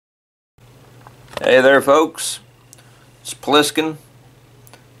Hey there folks, it's Pliskin,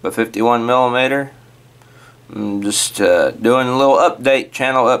 a 51mm. I'm just doing a little update,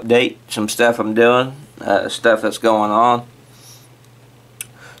 channel update, some stuff I'm doing, stuff that's going on.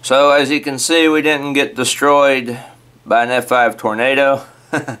 So as you can see, we didn't get destroyed by an F5 tornado.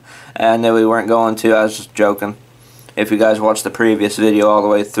 I knew we weren't going to, I was just joking. If you guys watched the previous video all the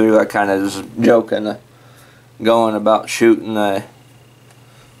way through, I kind of was joking, going about shooting the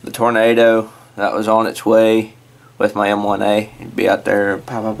tornado that was on its way with my M1A. It'd be out there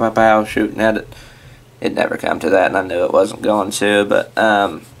pow pow pow pow shooting at it. It never come to that, and I knew it wasn't going to, but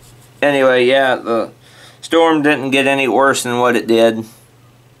anyway, yeah, the storm didn't get any worse than what it did.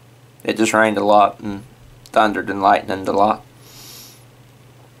 It just rained a lot and thundered and lightninged a lot.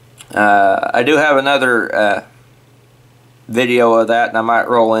 I do have another video of that, and I might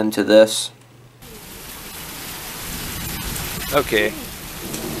roll into this. Okay.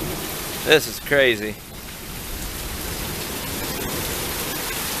 This is crazy.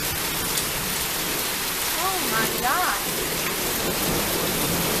 Oh my god.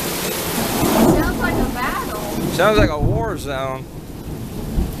 It sounds like a battle. Sounds like a war zone.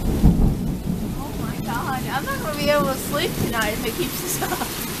 Oh my god. I'm not going to be able to sleep tonight if it keeps us up.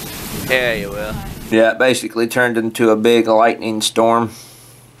 Yeah, you will. Yeah, it basically turned into a big lightning storm.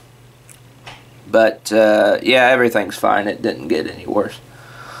 But, yeah, everything's fine. It didn't get any worse.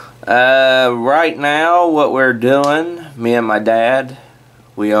 Right now, what we're doing, me and my dad,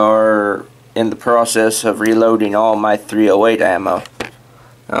 we are in the process of reloading all my 308 ammo.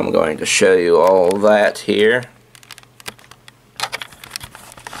 I'm going to show you all that here.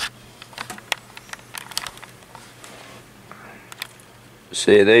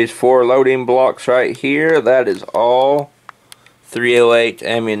 See these 4 loading blocks right here? That is all 308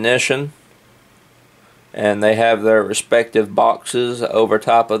 ammunition. And they have their respective boxes over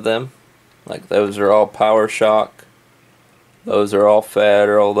top of them. Like those are all Power Shock. Those are all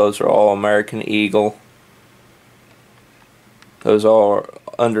Federal. Those are all American Eagle. Those all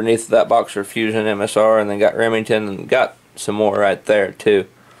underneath that box are Fusion MSR, and then got Remington, and got some more right there too,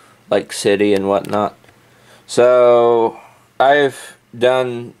 like City and whatnot. So I've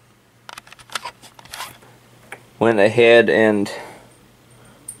went ahead and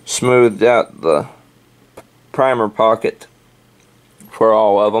smoothed out the primer pocket for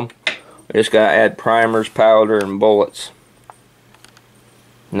all of them. We just gotta add primers, powder, and bullets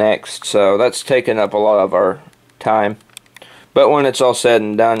next. So that's taken up a lot of our time. But when it's all said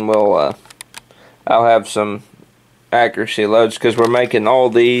and done, I'll have some accuracy loads, because we're making all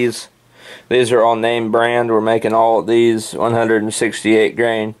these. These are all name brand. We're making all of these 168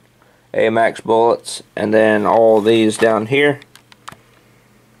 grain AMAX bullets, and then all these down here,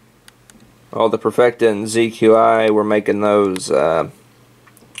 all the Perfecta and ZQI, we're making those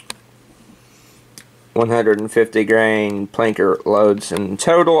 150 grain Planker loads. In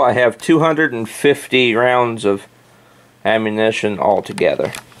total, I have 250 rounds of ammunition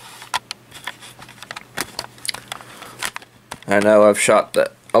altogether. I know I've shot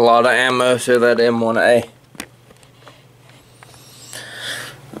a lot of ammo through that M1A.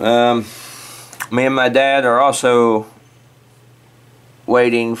 Me and my dad are also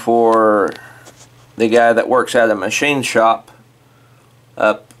waiting for the guy that works at a machine shop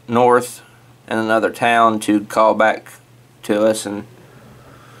up north in another town to call back to us and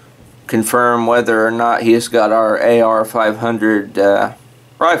confirm whether or not he's got our AR-500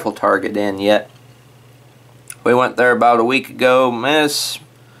 rifle target in yet. We went there about a week ago,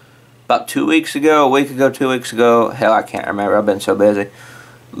 about 2 weeks ago, a week ago, 2 weeks ago. Hell, I can't remember. I've been so busy.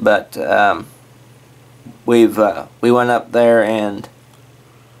 But we went up there and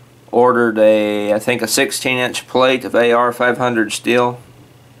ordered I think a 16-inch plate of AR-500 steel,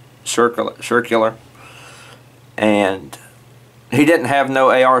 circular, and he didn't have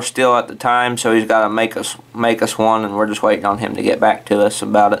no AR steel at the time, so he's got to make us one, and we're just waiting on him to get back to us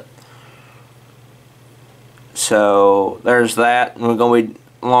about it. So there's that, and we're going to be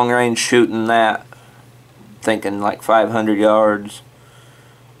long range shooting that, thinking like 500 yards,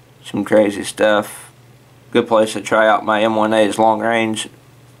 some crazy stuff. Good place to try out my M1A's long range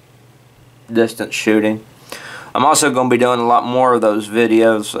distance shooting. I'm also going to be doing a lot more of those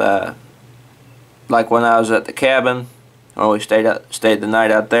videos, like when I was at the cabin, when we stayed the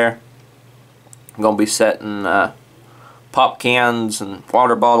night out there. I'm going to be setting pop cans and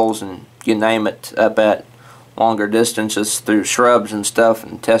water bottles and you name it up at longer distances through shrubs and stuff,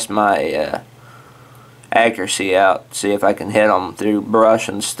 and test my accuracy out, see if I can hit them through brush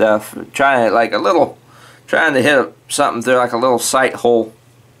and stuff. Trying to hit something through like a little sight hole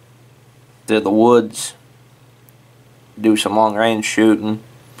through the woods, do some long range shooting.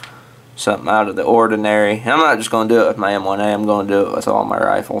 something out of the ordinary. And I'm not just going to do it with my M1A, I'm going to do it with all my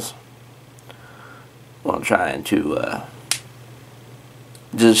rifles. I'm trying to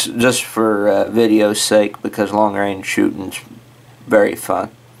just for video's sake, because long range shooting's very fun.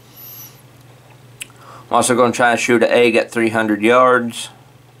 I'm also going to try to shoot an egg at 300 yards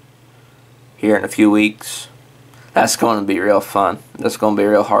here in a few weeks. That's going to be real fun. That's going to be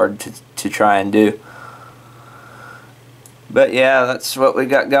real hard to try and do. But yeah, that's what we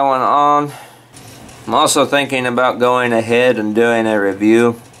got going on. I'm also thinking about going ahead and doing a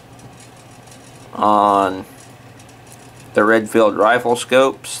review on the Redfield rifle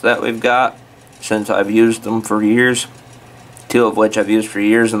scopes that we've got, since I've used them for years. 2 of which I've used for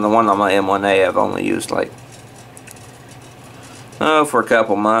years, and the one on my M1A I've only used like for a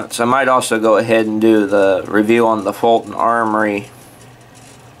couple months. I might also go ahead and do the review on the Fulton Armory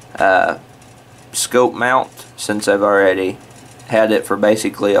scope mount, since I've already had it for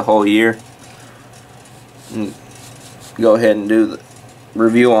basically a whole year. And go ahead and do the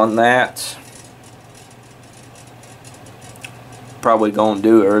review on that. Probably going to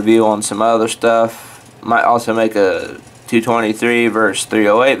do a review on some other stuff. Might also make a 223 versus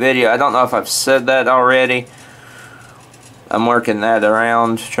 308 video. I don't know if I've said that already. I'm working that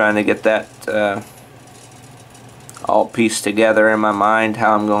around, trying to get that all pieced together in my mind,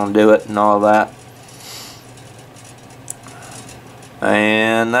 how I'm going to do it and all that.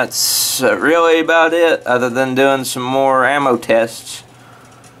 And that's really about it, other than doing some more ammo tests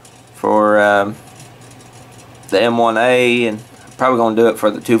for the M1A, and probably going to do it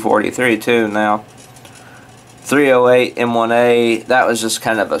for the 243 too now. 308 M1A, that was just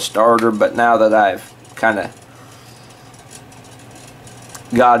kind of a starter, but now that I've kind of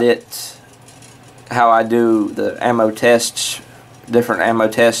got it how I do the ammo tests, different ammo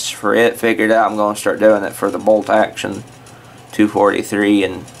tests for it figured out, I'm going to start doing it for the bolt action 243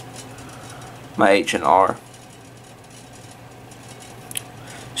 and my H&R.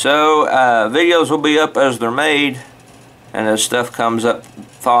 So videos will be up as they're made, and as stuff comes up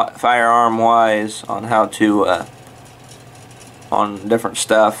firearm wise on how to on different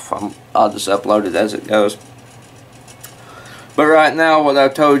stuff, I'll just upload it as it goes. But right now, what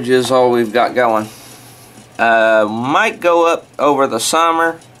I've told you is all we've got going. Might go up over the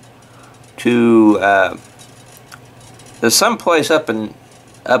summer to there's some place up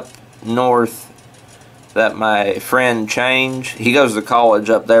north that my friend changed. He goes to college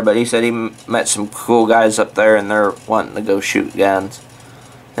up there, but he said he met some cool guys up there, and they're wanting to go shoot guns,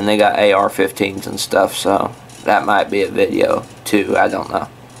 and they got AR-15s and stuff. So that might be a video too. I don't know.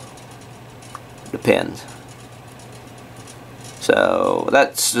 Depends. So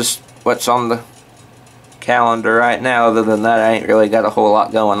that's just what's on the calendar right now. Other than that, I ain't really got a whole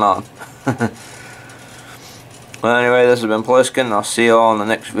lot going on. Well, anyway, this has been Pliskin. I'll see you all in the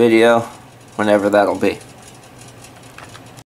next video, whenever that'll be.